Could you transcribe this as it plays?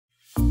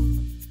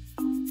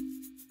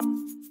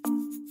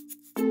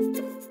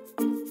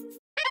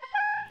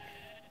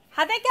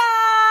Hi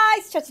there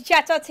guys, Chatty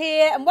Chatot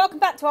here and welcome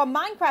back to our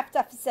Minecraft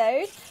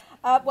episode.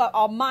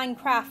 Our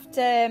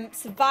Minecraft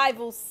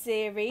survival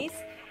series.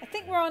 I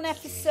think we're on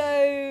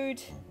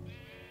episode,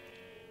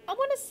 I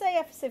want to say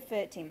episode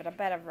 13, but I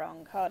bet I'm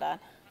wrong. Hold on.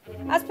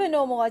 As per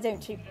normal, I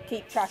don't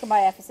keep track of my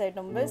episode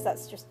numbers.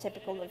 That's just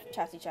typical of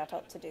Chatty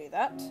Chatot to do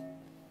that.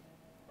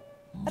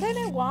 I don't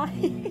know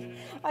why.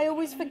 I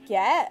always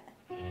forget.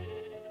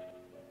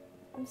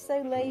 I'm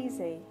so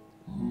lazy.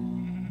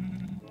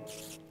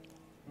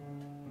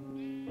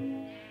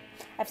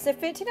 Episode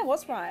 13, I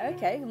was right.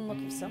 Okay, I'm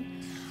looking for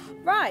some.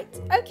 Right,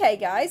 okay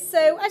guys,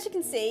 so as you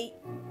can see,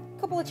 a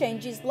couple of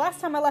changes.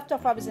 Last time I left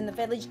off I was in the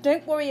village.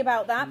 Don't worry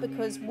about that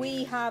because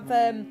we have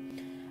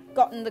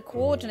gotten the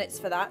coordinates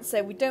for that.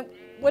 So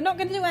we're not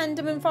going to do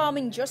Enderman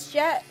farming just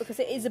yet because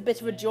it is a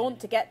bit of a jaunt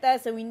to get there.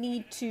 So we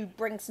need to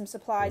bring some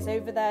supplies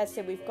over there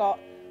so we've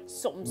got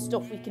some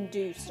stuff we can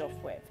do stuff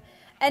with.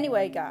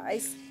 Anyway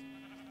guys,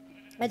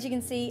 as you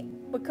can see,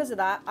 because of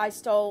that, I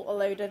stole a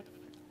load of...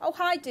 Oh,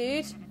 hi,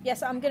 dude.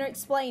 Yes, I'm going to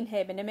explain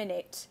him in a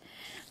minute.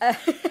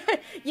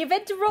 You've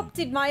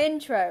interrupted my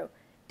intro.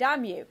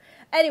 Damn you.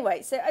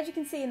 Anyway, so as you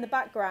can see in the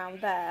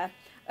background there,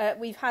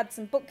 we've had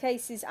some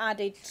bookcases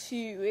added to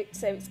it,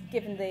 so it's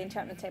given the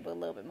enchantment table a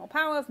little bit more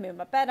power. I've moved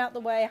my bed out the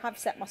way. I have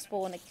set my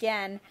spawn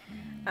again.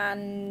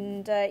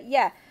 And,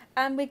 yeah.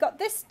 And we got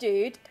this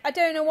dude. I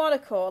don't know what to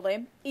call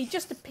him. He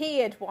just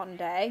appeared one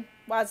day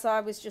as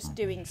I was just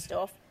doing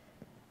stuff.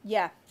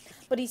 Yeah.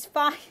 But he's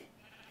fine.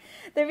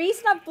 The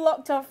reason I've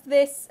blocked off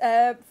this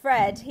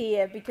Fred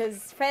here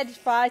because Fred's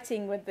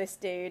fighting with this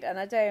dude, and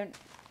I don't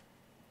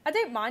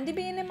mind him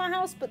being in my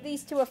house, but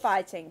these two are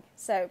fighting,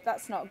 so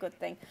that's not a good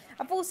thing.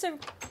 I've also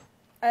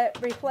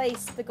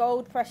replaced the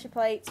gold pressure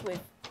plates with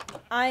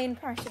iron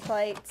pressure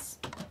plates.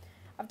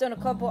 I've done a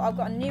couple. I've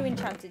got a new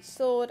enchanted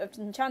sword. I've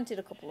enchanted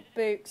a couple of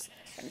books.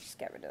 Let me just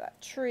get rid of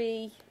that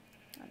tree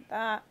and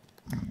that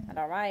and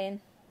our iron.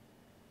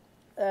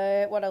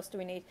 What else do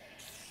we need?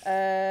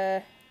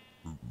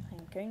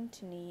 I'm going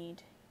to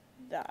need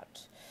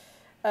that.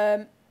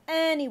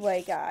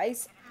 Anyway,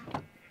 guys,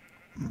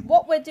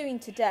 what we're doing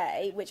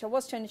today, which I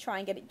was trying to try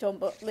and get it done,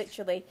 but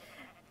literally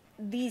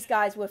these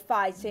guys were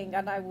fighting,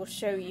 and I will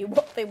show you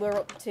what they were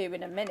up to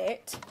in a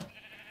minute.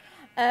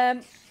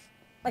 Like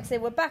I say,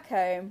 we're back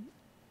home.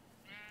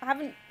 I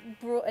haven't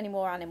brought any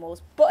more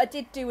animals, but I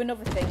did do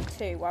another thing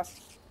too. What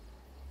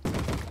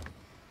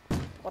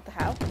the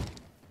hell?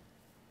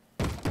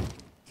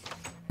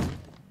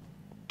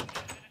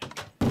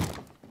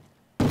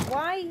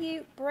 Why are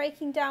you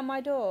breaking down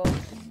my door?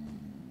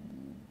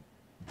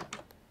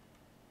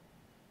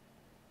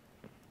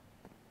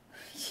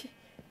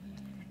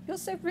 You're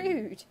so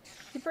rude.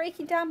 You're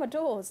breaking down my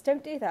doors.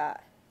 Don't do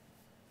that.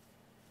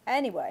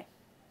 Anyway.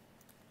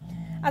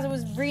 As I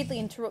was rudely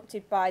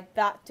interrupted by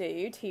that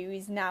dude, who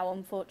is now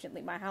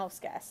unfortunately my house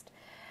guest.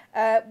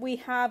 We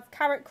have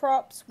carrot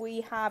crops. We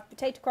have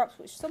potato crops,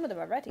 which some of them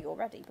are ready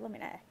already.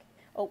 Blooming heck.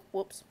 Oh,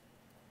 whoops.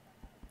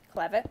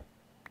 Clever.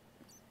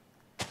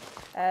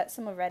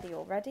 Some are ready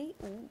already.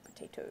 Ooh,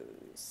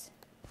 potatoes.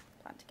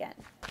 Plant again.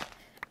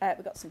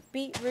 We've got some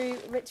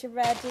beetroot, which are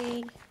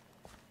ready.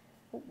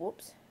 Oh,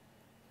 whoops.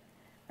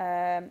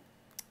 Let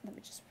me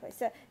just place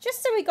that.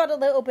 Just so we got a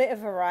little bit of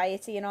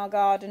variety in our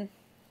garden.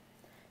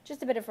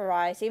 Just a bit of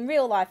variety. In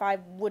real life, I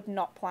would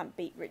not plant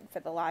beetroot for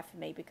the life of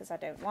me because I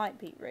don't like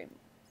beetroot.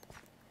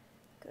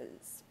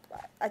 Because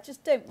I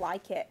just don't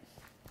like it.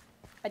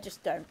 I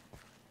just don't.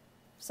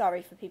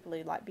 Sorry for people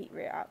who like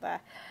beetroot out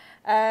there.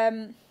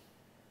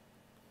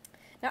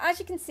 Now, as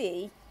you can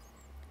see,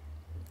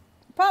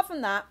 apart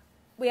from that,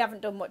 we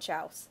haven't done much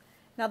else.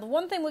 Now, the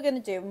one thing we're going to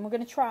do, and we're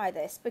going to try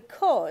this,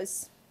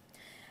 because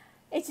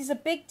it is a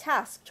big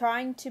task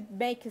trying to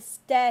make a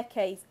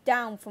staircase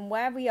down from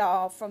where we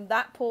are, from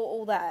that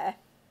portal there,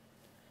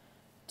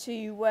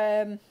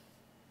 to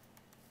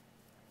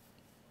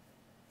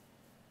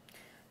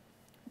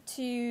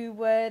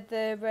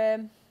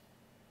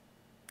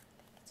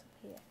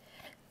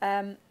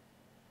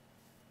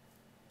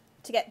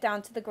to get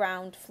down to the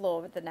ground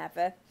floor of the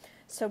Nether,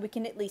 so we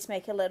can at least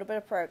make a little bit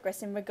of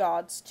progress in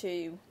regards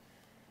to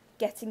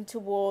getting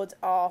towards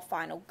our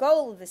final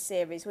goal of the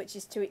series, which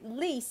is to at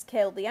least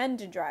kill the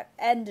Ender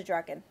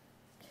Dragon.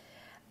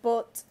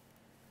 But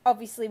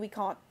obviously we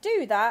can't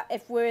do that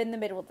if we're in the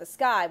middle of the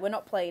sky. We're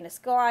not playing a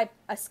sky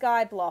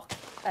block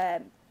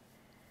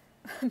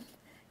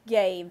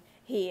game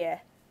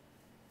here.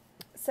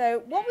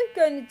 So what we're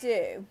going to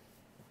do,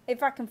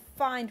 if I can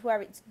find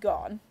where it's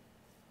gone,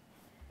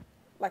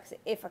 like I said,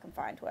 if I can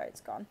find where it's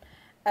gone,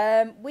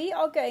 we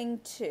are going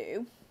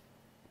to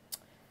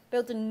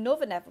build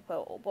another Nether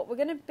portal, but we're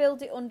going to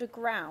build it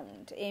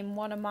underground in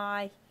one of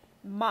my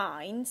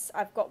mines.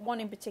 I've got one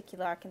in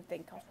particular I can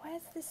think of.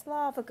 Where's this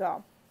lava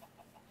gone? I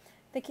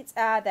think it's,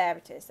 there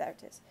it is, there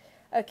it is.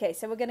 Okay,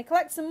 so we're going to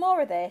collect some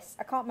more of this.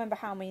 I can't remember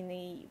how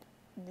many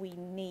we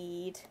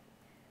need.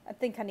 I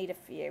think I need a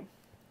few.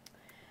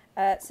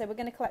 So we're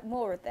going to collect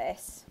more of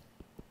this.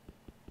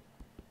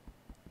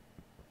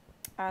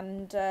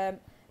 And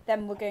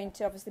then we're going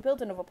to obviously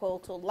build another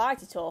portal,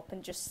 light it up,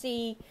 and just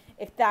see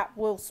if that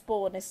will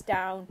spawn us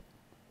down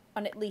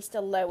on at least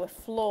a lower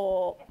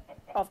floor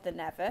of the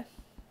Nether.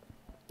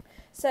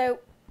 So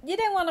you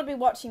don't want to be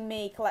watching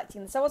me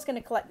collecting this. I was going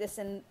to collect this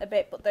in a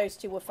bit, but those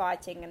two were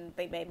fighting and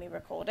they made me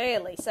record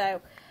early.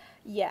 So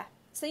yeah,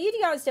 so you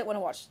guys don't want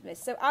to watch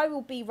this. So I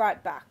will be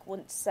right back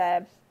once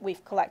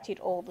we've collected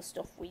all the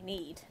stuff we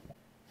need.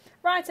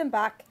 Right, I'm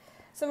back.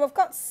 So I've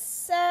got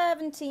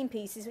 17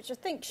 pieces, which I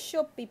think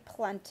should be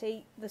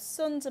plenty. The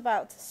sun's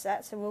about to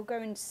set, so we'll go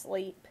and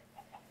sleep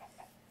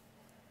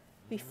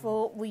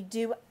before we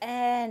do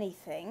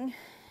anything.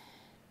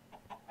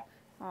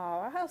 Oh,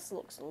 our house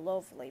looks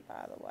lovely,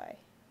 by the way.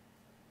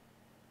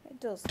 It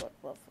does look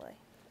lovely.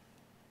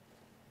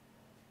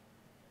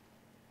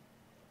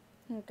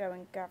 I'll go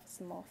and gather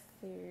some more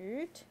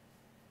food.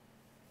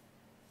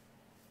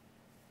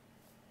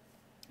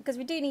 Because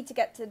we do need to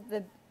get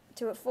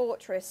to a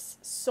fortress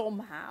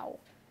somehow.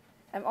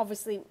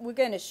 Obviously, we're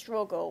going to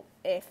struggle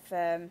if...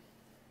 so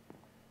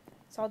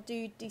I'll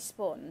do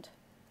despawned.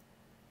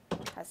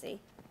 Has he?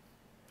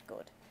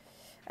 Good.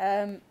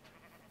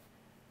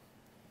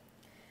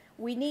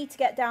 We need to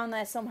get down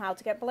there somehow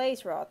to get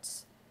blaze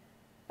rods.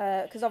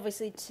 Because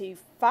obviously to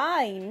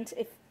find...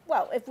 if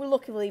we're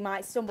lucky, we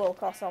might stumble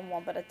across on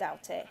one, but I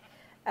doubt it.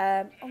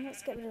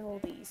 Let's get rid of all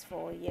these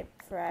for you,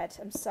 Fred.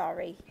 I'm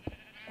sorry.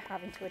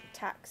 Having to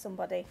attack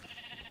somebody.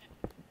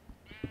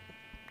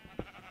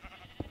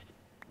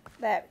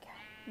 There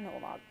we go.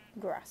 No, our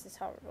grass is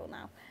horrible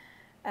now.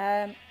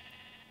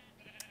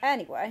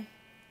 Anyway,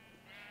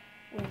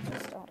 we'll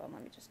just hold on.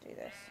 Let me just do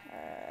this.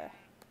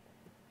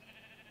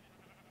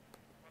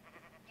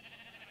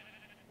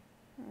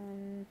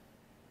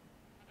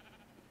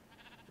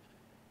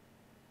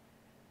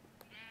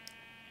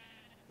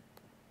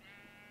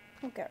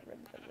 We'll get rid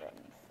of the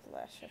rotten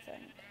flesh, I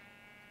think.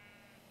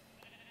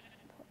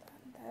 Put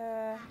that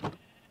there.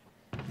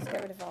 Let's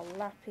get rid of our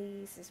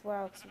lapis as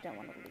well, because we don't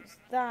want to lose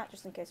that,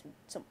 just in case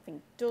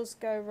something does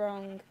go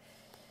wrong.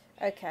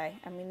 Okay,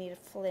 and we need a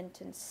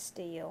flint and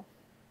steel.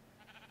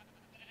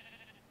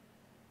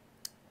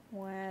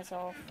 Where's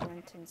our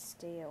flint and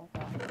steel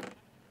gone?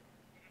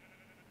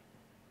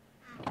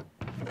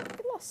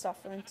 We lost our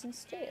flint and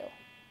steel.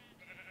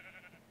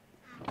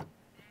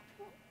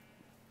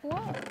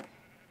 What?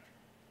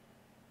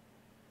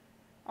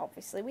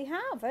 Obviously we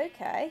have,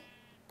 okay.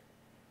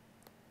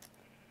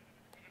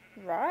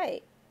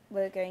 Right,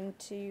 we're going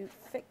to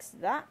fix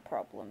that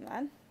problem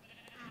then.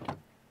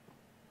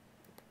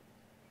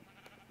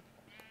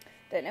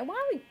 Don't know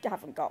why we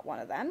haven't got one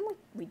of them.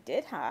 We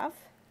did have.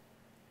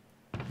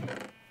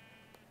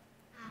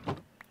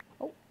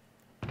 Oh.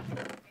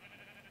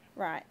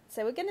 Right,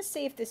 so we're going to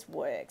see if this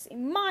works. It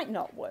might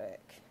not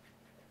work.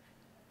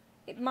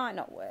 It might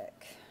not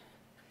work.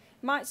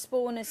 It might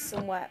spawn us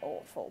somewhere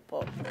awful,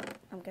 but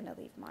I'm going to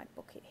leave my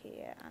bucket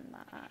here and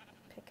that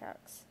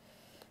pickaxe.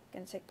 I'm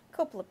going to take a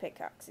couple of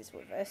pickaxes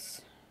with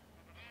us.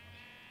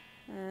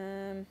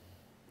 We'll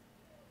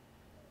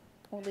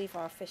leave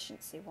our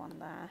efficiency one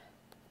there.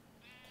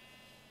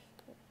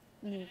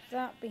 Leave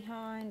that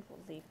behind. We'll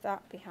leave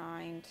that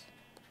behind.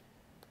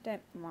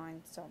 Don't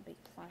mind zombie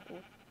plant.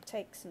 We'll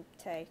take some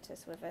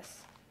potatoes with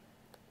us.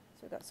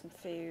 So we've got some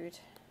food.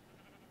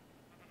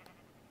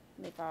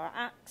 Leave our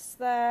axe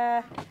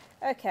there.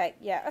 Okay,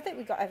 yeah, I think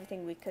we've got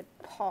everything we could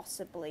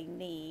possibly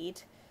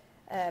need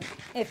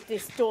if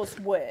this does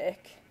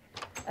work.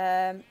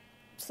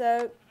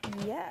 So,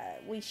 yeah,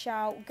 we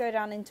shall go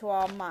down into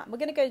our map. We're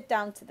going to go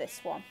down to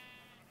this one.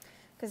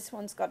 Because this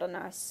one's got a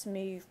nice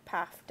smooth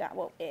path down.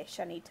 Well, ish.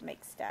 I need to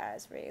make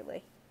stairs,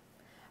 really.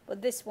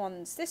 But this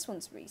one's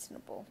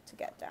reasonable to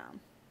get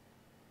down.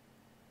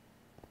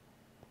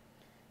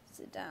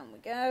 So down we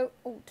go.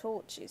 Oh,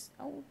 torches.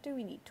 Oh, do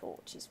we need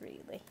torches,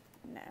 really?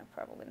 No,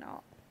 probably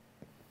not.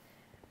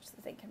 Just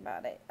thinking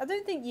about it. I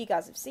don't think you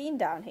guys have seen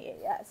down here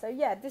yet. So,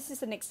 yeah, this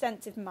is an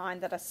extensive mine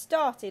that I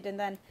started and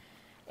then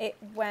it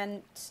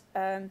went...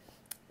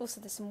 also,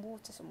 there's some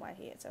water somewhere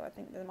here, so I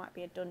think there might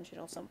be a dungeon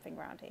or something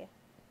around here.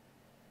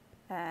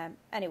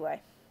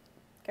 Anyway,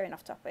 going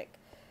off topic.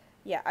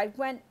 Yeah, I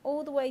went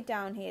all the way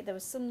down here. There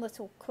was some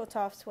little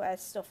cut-offs where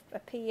stuff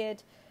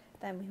appeared.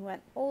 Then we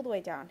went all the way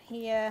down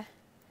here.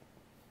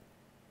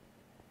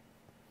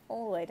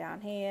 All the way down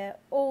here.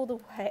 All the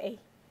way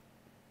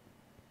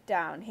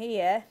down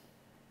here.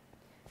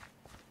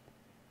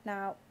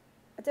 Now,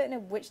 I don't know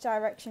which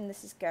direction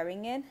this is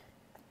going in.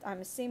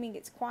 I'm assuming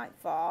it's quite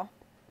far.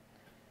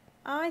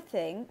 I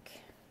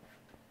think...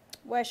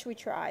 Where should we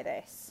try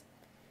this?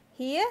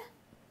 Here?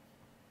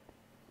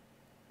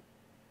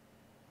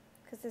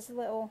 Because there's a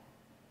little...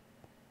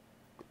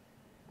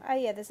 Oh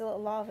yeah, there's a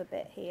little lava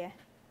bit here.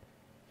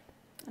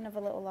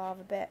 Another little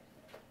lava bit.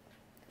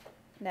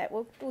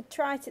 No, we'll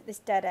try it at this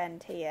dead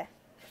end here.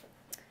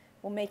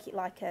 We'll make it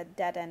like a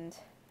dead end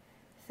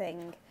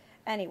thing.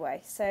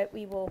 Anyway, so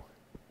we will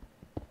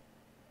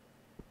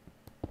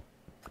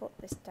put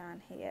this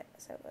down here.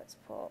 So let's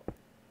put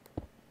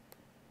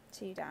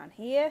 2 down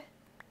here.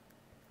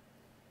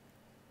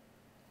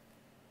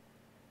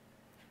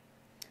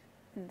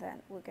 And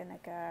then we're going to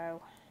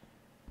go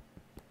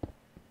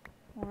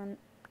 1,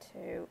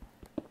 2,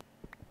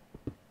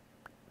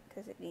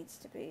 because it needs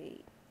to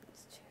be,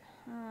 it's too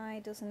high,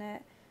 doesn't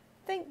it?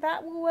 I think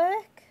that will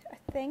work, I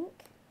think.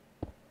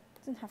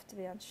 Doesn't have to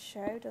be on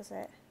show, does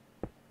it?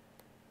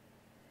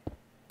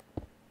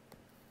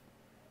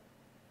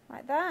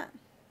 Like that.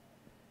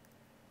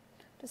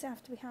 Does it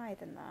have to be higher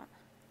than that?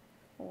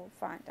 We'll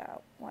find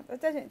out. Well, I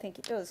don't think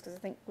it does, because I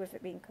think with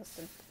it being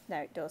custom, no,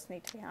 it does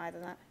need to be higher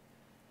than that.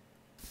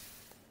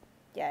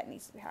 Yeah, it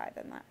needs to be higher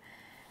than that.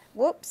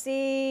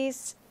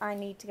 Whoopsies! I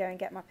need to go and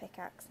get my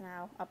pickaxe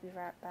now. I'll be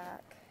right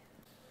back.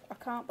 I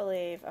can't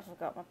believe I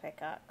forgot my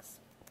pickaxe.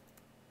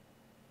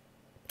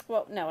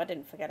 Well, no, I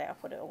didn't forget it. I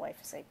put it away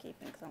for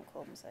safekeeping because I'm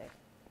clumsy.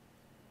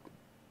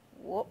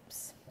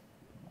 Whoops.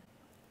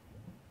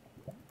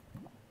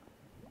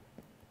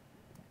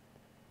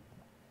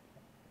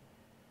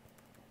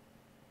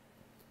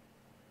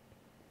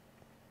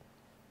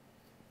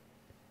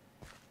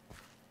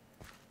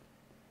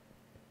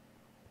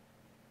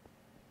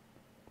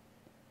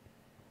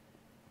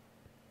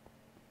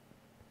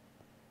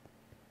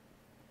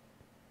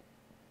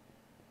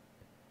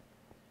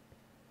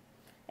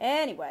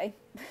 Anyway,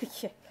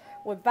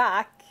 we're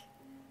back.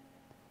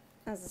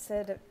 As I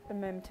said a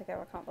moment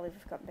ago, I can't believe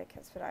I've got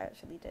pickaxe, but I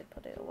actually did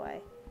put it away.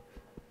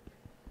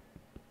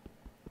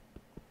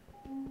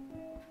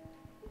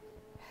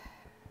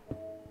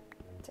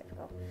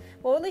 Typical.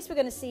 Well, at least we're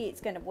going to see it's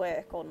going to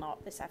work or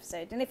not this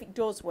episode. And if it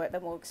does work,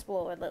 then we'll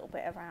explore a little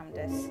bit around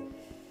us.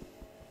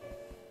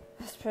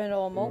 As per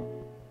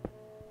normal.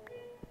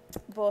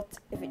 But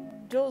if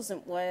it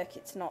doesn't work,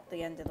 it's not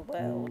the end of the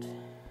world.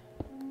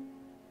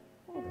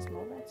 Oh, there's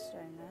more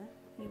redstone there.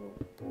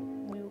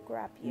 We will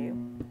grab you.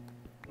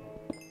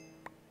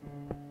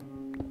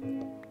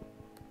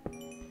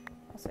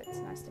 Also, it's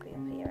nice to be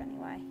up here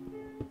anyway.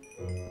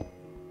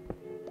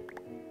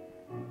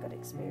 Good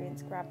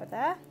experience grabber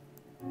there.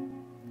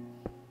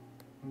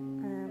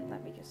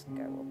 Let me just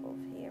go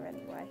above here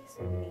anyway.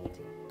 So we need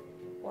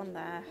one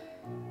there.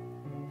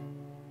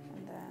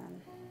 And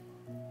then...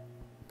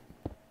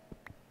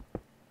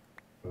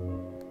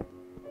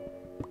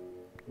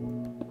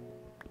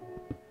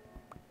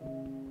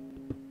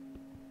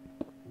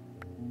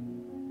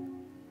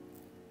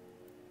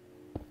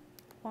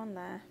 one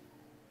there,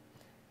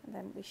 and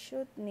then we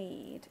should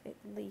need at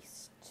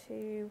least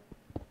 2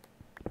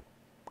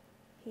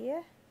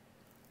 here.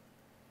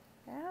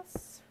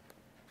 Yes.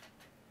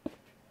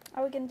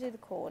 Are we going to do the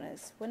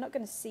corners? We're not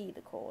going to see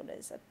the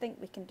corners. I think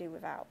we can do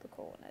without the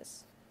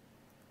corners.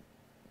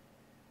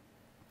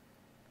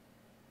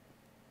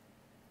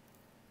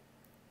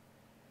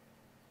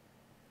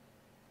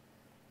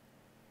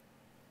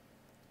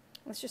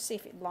 Let's just see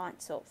if it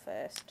lights up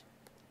first.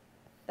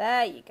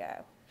 There you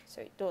go.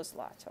 So it does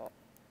light up.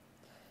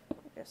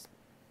 Just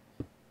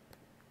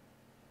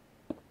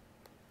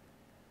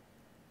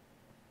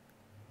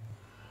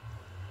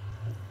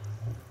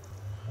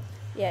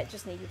yeah, it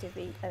just needed to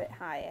be a bit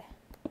higher.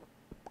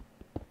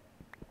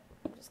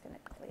 I'm just going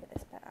to clear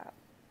this bit out.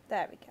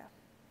 There we go.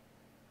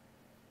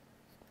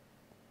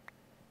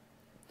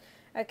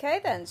 Okay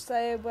then,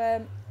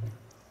 so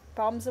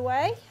bombs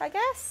away, I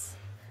guess.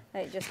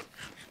 Let just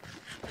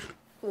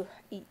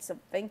eat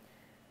something,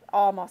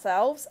 arm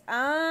ourselves,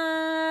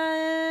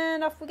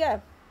 and off we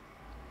go.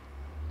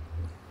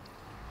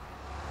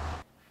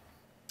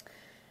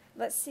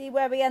 Let's see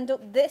where we end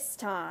up this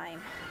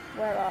time.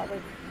 Where are we?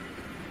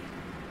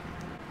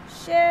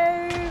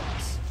 Shoot!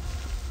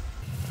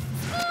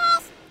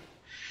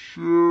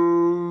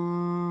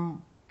 Shoot!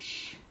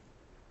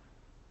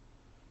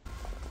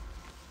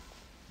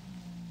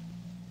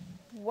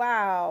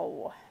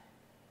 Wow.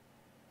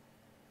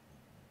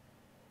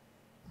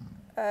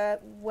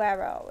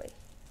 Where are we?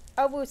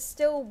 Oh, we're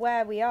still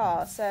where we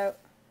are, so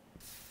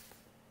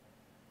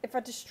if I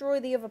destroy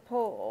the other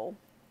portal,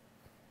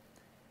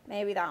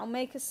 maybe that'll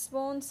make us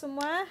spawn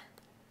somewhere.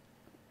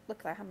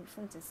 Look, I haven't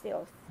fronted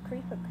steel.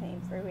 Creeper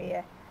came through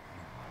here.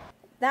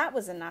 That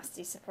was a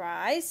nasty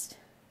surprise.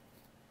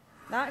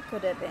 That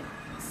could have been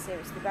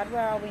seriously bad.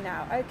 Where are we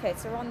now? Okay,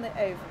 so we're on the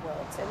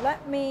overworld. So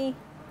let me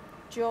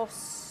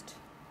just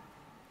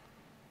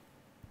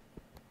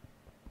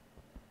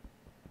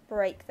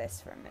break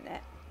this for a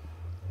minute.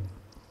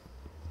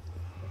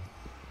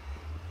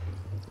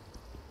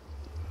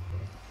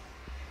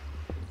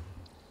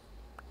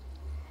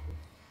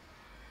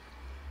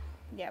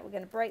 Yeah, we're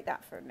going to break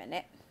that for a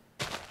minute.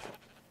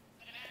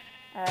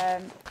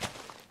 Don't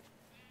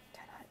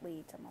like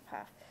weeds on my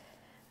path.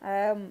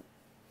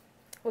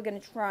 We're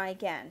going to try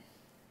again.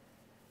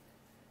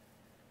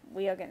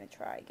 We are going to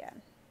try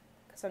again.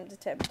 Because I'm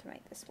determined to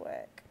make this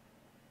work.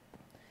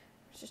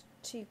 It's just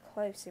too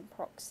close in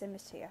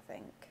proximity, I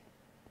think.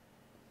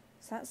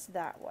 So that's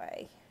that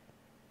way.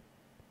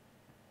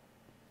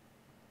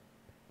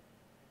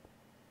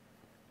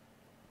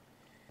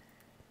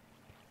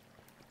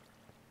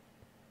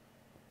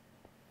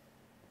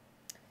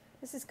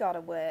 This has got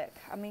to work.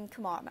 I mean,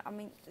 come on. I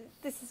mean,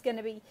 this is going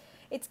to be...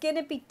 it's going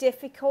to be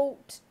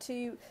difficult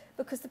to,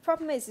 because the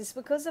problem is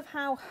because of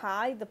how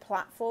high the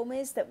platform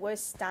is that we're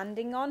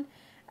standing on,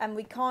 and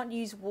we can't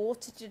use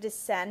water to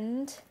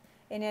descend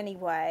in any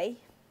way.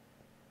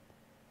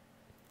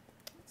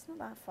 It's not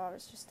that far,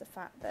 it's just the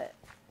fact that,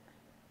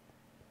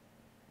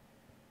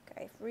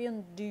 okay, if we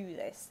undo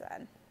this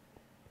then,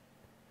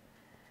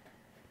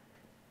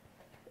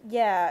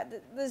 yeah,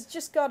 there's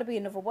just got to be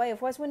another way,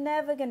 otherwise we're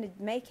never going to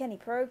make any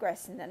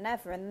progress in the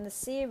Nether, and the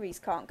series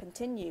can't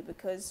continue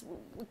because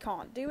we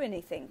can't do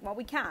anything. Well,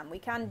 we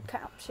can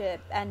capture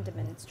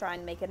Endermans, try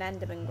and make an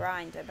Enderman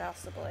grinder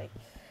possibly,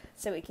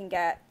 so we can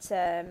get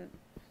Ender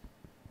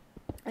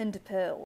Pearls.